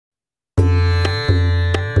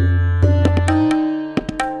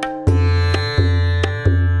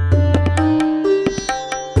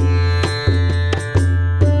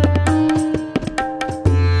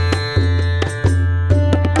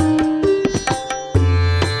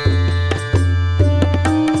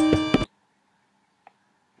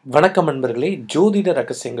வணக்கம் அன்பர்களே, ஜோதிட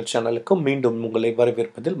ரகசியங்கள் சேனலுக்கு மீண்டும் உங்களை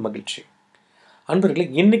வரவேற்பதில் மகிழ்ச்சி. அன்பர்களே,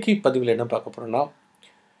 இன்னைக்கு பதிவில் என்ன பார்க்க போறோம்னா,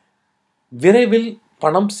 விரைவில்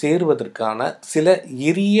பணம் சேருவதற்கான சில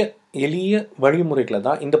எளிய வழிமுறைகளை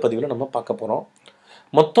தான் இந்த பதிவில் நம்ம பார்க்க போகிறோம்.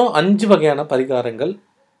 மொத்தம் 5 வகையான பரிகாரங்கள்,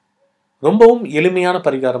 ரொம்பவும் எளிமையான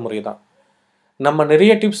பரிகார முறை தான். நம்ம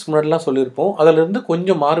நிறைய டிப்ஸ் முன்னாடிலாம் சொல்லியிருப்போம். அதிலிருந்து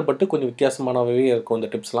கொஞ்சம் மாறுபட்டு கொஞ்சம் வித்தியாசமானவே இருக்கும்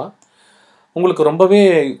இந்த டிப்ஸ்லாம். உங்களுக்கு ரொம்பவே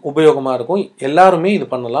உபயோகமாக இருக்கும். எல்லாருமே இது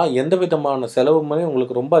பண்ணலாம். எந்த விதமான செலவுமே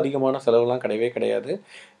உங்களுக்கு ரொம்ப அதிகமான செலவுலாம் கிடையவே கிடையாது.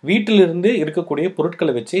 வீட்டிலிருந்து இருக்கக்கூடிய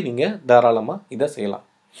பொருட்களை வச்சு நீங்கள் தாராளமாக இதை செய்யலாம்.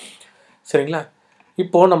 சரிங்களா?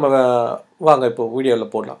 இப்போது நம்ம வாங்க இப்போ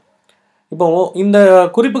வீடியோவில் போடலாம். இப்போ இந்த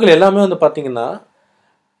குறிப்புகள் எல்லாமே வந்து பார்த்திங்கன்னா,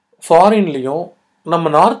 ஃபாரின்லேயும்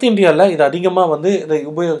நம்ம நார்த் இந்தியாவில் இது அதிகமாக இதை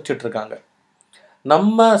உபயோகிச்சுட்ருக்காங்க.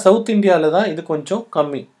 நம்ம சவுத் இந்தியாவில் தான் இது கொஞ்சம்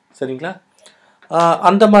கம்மி. சரிங்களா?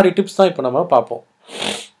 அந்த மாதிரி டிப்ஸ் தான் இப்போ நம்ம பார்ப்போம்.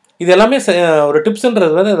 இது எல்லாமே ஒரு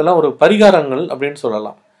டிப்ஸுன்றது இதெல்லாம் ஒரு பரிகாரங்கள் அப்படின்னு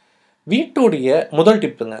சொல்லலாம். வீட்டுடைய முதல்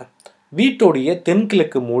டிப்புங்க, வீட்டுடைய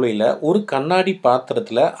தென்கிழக்கு மூலையில் ஒரு கண்ணாடி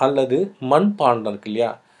பாத்திரத்தில் அல்லது மண் பாண்டம் இருக்கு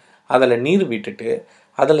இல்லையா, அதில் நீர் விட்டுட்டு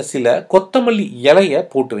அதில் சில கொத்தமல்லி இலையை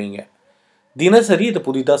போட்டு வைங்க. தினசரி இதை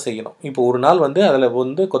புதிதாக செய்யணும். இப்போ ஒரு நாள் அதில்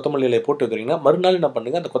கொத்தமல்லி இலையை போட்டு வைக்கிறீங்கன்னா, மறுநாள் என்ன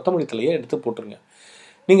பண்ணுங்கள், அந்த கொத்தமல்லி தலையை எடுத்து போட்டுருங்க.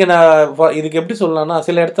 நீங்கள் நான் இதுக்கு எப்படி சொல்லலாம்னா,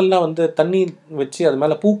 சில இடத்துலலாம் தண்ணி வச்சு அது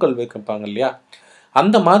மேலே பூக்கள் வைப்பாங்க இல்லையா,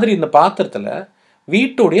 அந்த மாதிரி இந்த பாத்திரத்தில்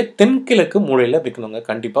வீட்டுடைய தென்கிழக்கு மூலையில் வைக்கணுங்க.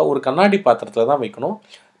 கண்டிப்பாக ஒரு கண்ணாடி பாத்திரத்தில் தான் வைக்கணும்.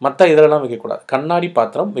 மற்ற இதெல்லாம் வைக்கக்கூடாது. கண்ணாடி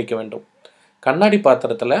பாத்திரம் வைக்க வேண்டும். கண்ணாடி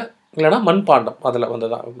பாத்திரத்தில் இல்லைனா மண்பாண்டம் அதில்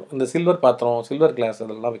தான் இந்த சில்வர் பாத்திரம், சில்வர் கிளாஸ்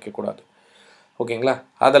அதெல்லாம் வைக்கக்கூடாது. ஓகேங்களா?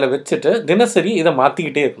 அதில் வச்சுட்டு தினசரி இதை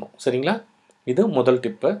மாற்றிக்கிட்டே இருக்கணும். சரிங்களா? இது முதல்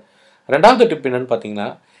டிப்பு. ரெண்டாவது டிப் என்னென்னு பார்த்தீங்கன்னா,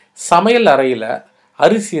 சமையல் அறையில்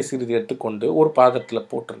அரிசியை சிறிது எடுத்துக்கொண்டு ஒரு பாத்திரத்தில்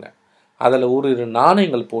போட்டுருங்க. அதில் ஒரு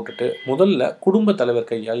நாணயங்கள் போட்டுட்டு முதல்ல குடும்ப தலைவர்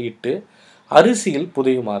கையால் இட்டு அரிசியில்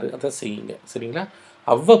புதையுமாறு அதை செய்யுங்க. சரிங்களா?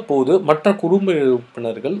 அவ்வப்போது மற்ற குடும்ப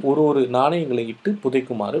உறுப்பினர்கள் ஒரு நாணயங்களை இட்டு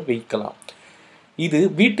புதைக்குமாறு வைக்கலாம். இது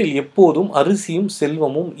வீட்டில் எப்போதும் அரிசியும்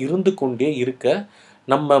செல்வமும் இருந்து கொண்டே இருக்க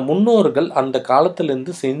நம்ம முன்னோர்கள் அந்த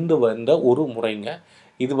காலத்திலேருந்து செய்து வந்த ஒரு முறைங்க.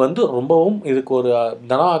 இது ரொம்பவும் இதுக்கு ஒரு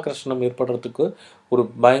தன ஆகர்ஷணம் ஏற்படுறதுக்கு ஒரு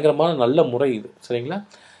பயங்கரமான நல்ல முறை இது. சரிங்களா?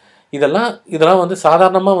 இதெல்லாம்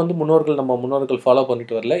சாதாரணமாக நம்ம முன்னோர்கள் ஃபாலோ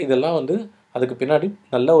பண்ணிட்டு வரல. இதெல்லாம் அதுக்கு பின்னாடி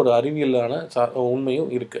நல்ல ஒரு அறிவியலான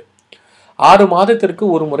உண்மையும் இருக்குது. 6 மாதத்திற்கு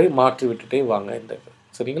ஒரு முறை மாற்றி விட்டுட்டே வாங்க இந்த.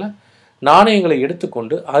 சரிங்களா? நாணயங்களை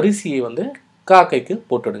எடுத்துக்கொண்டு அரிசியை காக்கைக்கு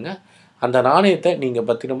போட்டுடுங்க. அந்த நாணயத்தை நீங்கள்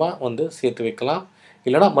பத்திரமா சேர்த்து வைக்கலாம்.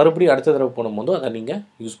 இல்லைனா மறுபடியும் அடுத்த தடவை போகும்போது அதை நீங்கள்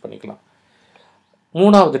யூஸ் பண்ணிக்கலாம்.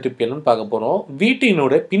 3வது டிப் என்னன்னு பார்க்க போகிறோம்.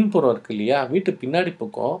 வீட்டினுடைய பின்புறம் இருக்கு இல்லையா, வீட்டு பின்னாடி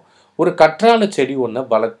பக்கம் ஒரு கற்றாழை செடி ஒன்று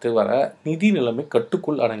வளர்த்து வர நிதி நிலைமை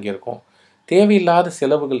கட்டுக்குள் அடங்கியிருக்கும். தேவையில்லாத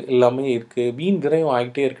செலவுகள் எல்லாமே இருக்குது, வீண் விரயம்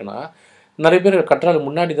ஆகிட்டே இருக்குன்னா, நிறைய பேர் கற்றாழை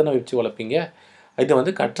முன்னாடி தானே வச்சு வளர்ப்பீங்க.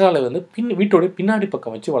 இது கற்றாழை வீட்டுடைய பின்னாடி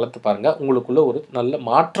பக்கம் வச்சு வளர்த்து பாருங்கள். உங்களுக்குள்ள ஒரு நல்ல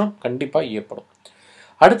மாற்றம் கண்டிப்பாக ஏற்படும்.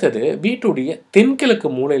 அடுத்தது, வீட்டுடைய தென்கிழக்கு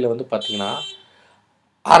மூலையில் பார்த்தீங்கன்னா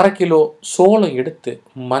 1/2 கிலோ சோளம் எடுத்து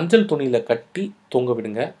மஞ்சள் துணியில் கட்டி தொங்க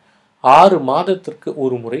விடுங்க. 6 மாதத்திற்கு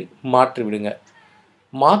ஒரு முறை மாற்றி விடுங்க.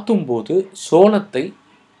 மாற்றும் போது சோளத்தை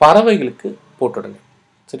பறவைகளுக்கு போட்டுடுங்க.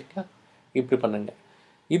 சரிங்களா? இப்படி பண்ணுங்க.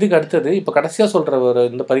 இதுக்கு அடுத்தது, இப்போ கடைசியாக சொல்கிற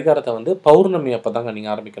இந்த பரிகாரத்தை பௌர்ணமி அப்போ தாங்க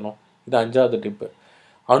நீங்கள் ஆரம்பிக்கணும். இது 5வது டிப்பு.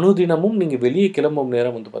 அனுதினமும் நீங்கள் வெளியே கிளம்பும்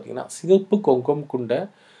நேரம் பார்த்தீங்கன்னா, சிவப்பு குங்குமம் கொண்ட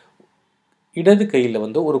இடது கையில்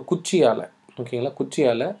ஒரு குச்சியால், ஓகேங்களா,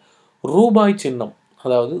 குச்சியால் ரூபாய் சின்னம்,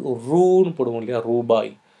 அதாவது ரூன்னு போடுவோம் இல்லையா, ரூபாய்,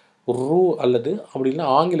 ரூ அல்லது அப்படின்னா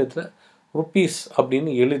ஆங்கிலத்தில் ருப்பீஸ்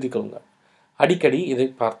அப்படின்னு எழுதிக்கோங்க. அடிக்கடி இதை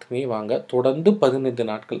பார்த்துமே வாங்க. தொடர்ந்து 15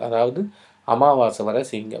 நாட்கள், அதாவது அமாவாசை வரை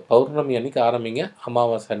செய்யுங்க. பௌர்ணமி அன்னைக்கு ஆரம்பிங்க,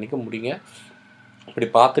 அமாவாசை அன்னைக்கு முடிங்க. இப்படி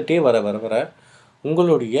பார்த்துட்டே வர வர வர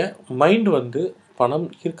உங்களுடைய மைண்ட் பணம்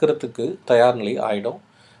ஈர்க்கிறதுக்கு தயார் நிலை ஆகிடும்.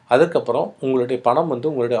 அதுக்கப்புறம் உங்களுடைய பணம்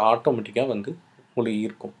உங்களுடைய ஆட்டோமேட்டிக்காக உங்களுக்கு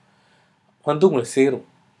ஈர்க்கும், உங்களுக்கு சேரும்.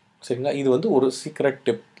 சரிங்களா? இது ஒரு சீக்ரெட்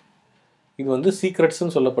டிப். இது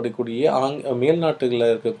சீக்ரெட்ஸ்ன்னு சொல்லப்படக்கூடிய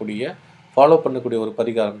மேல்நாட்டுகளில் இருக்கக்கூடிய ஃபாலோ பண்ணக்கூடிய ஒரு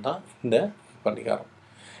பரிகாரம் தான் இந்த பரிகாரம்.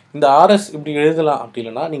 இந்த ஆர்எஸ் இப்படி எழுதலாம். அப்படி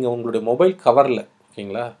இல்லைன்னா நீங்கள் உங்களுடைய மொபைல் கவரில்,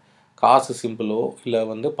 ஓகேங்களா, காசு சிம்பிளோ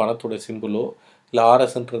இல்லை பணத்துடைய சிம்பிளோ இல்லை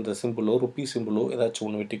ஆர்எஸ்ன்ற சிம்பிளோ ருப்பி சிம்பிளோ ஏதாச்சும்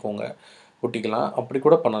ஒன்று ஒட்டிக்கலாம். அப்படி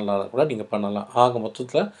கூட பண்ணலாம், கூட நீங்கள் பண்ணலாம். ஆக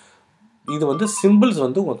மொத்தத்தில் இது சிம்பிள்ஸ்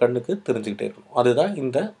உங்கள் கண்ணுக்கு தெரிஞ்சுக்கிட்டே இருக்கணும். அதுதான்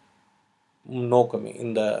இந்த நோக்கமே.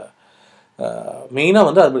 இந்த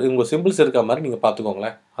மெயினாக அது உங்கள் சிம்பிள்ஸ் இருக்க மாதிரி நீங்கள்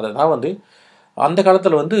பார்த்துக்கோங்களேன். அதை தான் அந்த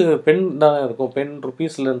காலத்தில் பென் தானே இருக்கும். பென்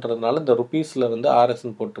ருப்பீஸ்லன்றதுனால இந்த ருப்பீஸில்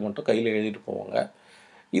ஆர்எஸ்ன்னு போட்டு மட்டும் கையில் எழுதிட்டு போவாங்க.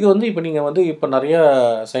 இது இப்போ நீங்கள் இப்போ நிறையா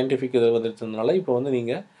சயின்டிஃபிக் இது வந்துருச்சதுனால இப்போ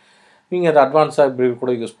நீங்கள் நீங்கள் அதை அட்வான்ஸாக இப்படி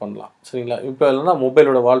கூட யூஸ் பண்ணலாம். சரிங்களா? இப்போ இல்லைன்னா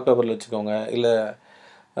மொபைலோட வால்பேப்பரில் வச்சுக்கோங்க. இல்லை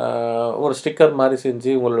ஒரு ஸ்டிக்கர் மாதிரி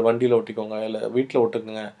செஞ்சு உங்களோட வண்டியில் ஒட்டிக்கோங்க. இல்லை வீட்டில்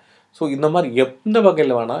ஒட்டுக்குங்க. ஸோ இந்த மாதிரி எந்த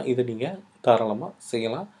வகையில் வேணால் இதை நீங்கள் தாராளமாக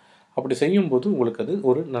செய்யலாம். அப்படி செய்யும்போது உங்களுக்கு அது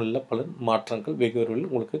ஒரு நல்ல பலன் மாற்றங்கள் வெகு விரைவில்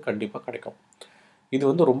உங்களுக்கு கண்டிப்பாக கிடைக்கும். இது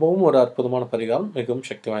வந்து ரொம்பவும் ஒரு அற்புதமான பரிகாரம், மிகவும்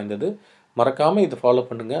சக்தி வாய்ந்தது. மறக்காமல் இதை ஃபாலோ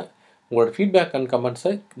பண்ணுங்கள். உங்களோட ஃபீட்பேக் அண்ட்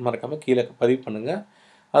கமெண்ட்ஸை மறக்காமல் கீழே பதிவு பண்ணுங்கள்.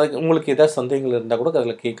 அதுக்கு உங்களுக்கு ஏதாவது சந்தேகங்கள் இருந்தால் கூட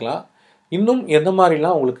அதில் கேட்கலாம். இன்னும் எந்த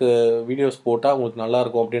மாதிரிலாம் உங்களுக்கு வீடியோஸ் போட்டால் உங்களுக்கு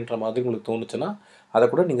நல்லாயிருக்கும் அப்படின்ற மாதிரி உங்களுக்கு தோணுச்சுன்னா அதை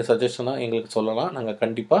கூட நீங்கள் சஜஷனாக எங்களுக்கு சொல்லலாம். நாங்கள்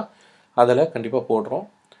கண்டிப்பாக போடுறோம்.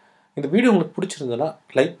 இந்த வீடியோ உங்களுக்கு பிடிச்சிருந்ததுன்னா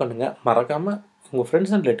லைக் பண்ணுங்கள். மறக்காமல் உங்கள்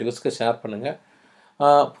ஃப்ரெண்ட்ஸ் அண்ட் ரிலேட்டிவ்ஸ்க்கு ஷேர் பண்ணுங்கள்.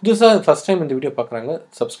 புதுசாக ஃபஸ்ட் டைம் இந்த வீடியோ பார்க்குறாங்க,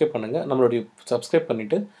 சப்ஸ்கிரைப் பண்ணுங்கள். நம்மளுடைய சப்ஸ்கிரைப்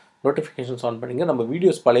பண்ணிவிட்டு நோட்டிஃபிகேஷன்ஸ் ஆன் பண்ணிங்க. நம்ம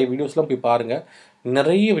வீடியோஸ் பழைய வீடியோஸ்லாம் போய் பாருங்கள்.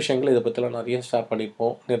 நிறைய விஷயங்கள் இதை பற்றிலாம் நிறைய ஷேர்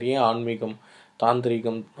பண்ணியிருப்போம். நிறைய ஆன்மீகம்,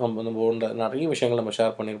 தாந்திரீகம் நம்ம போன்ற நிறைய விஷயங்கள் நம்ம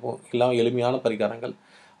ஷேர் பண்ணியிருப்போம். எல்லாம் எளிமையான பரிகாரங்கள்.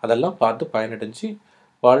 அதெல்லாம் பார்த்து பயனடைஞ்சு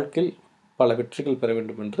வாழ்க்கையில் பல வெற்றிகள் பெற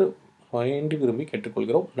வேண்டும் என்று வேண்டி விரும்பி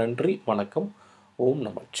கேட்டுக்கொள்கிறோம். நன்றி, வணக்கம். ஓம்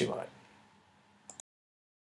நமச்சிவாய்.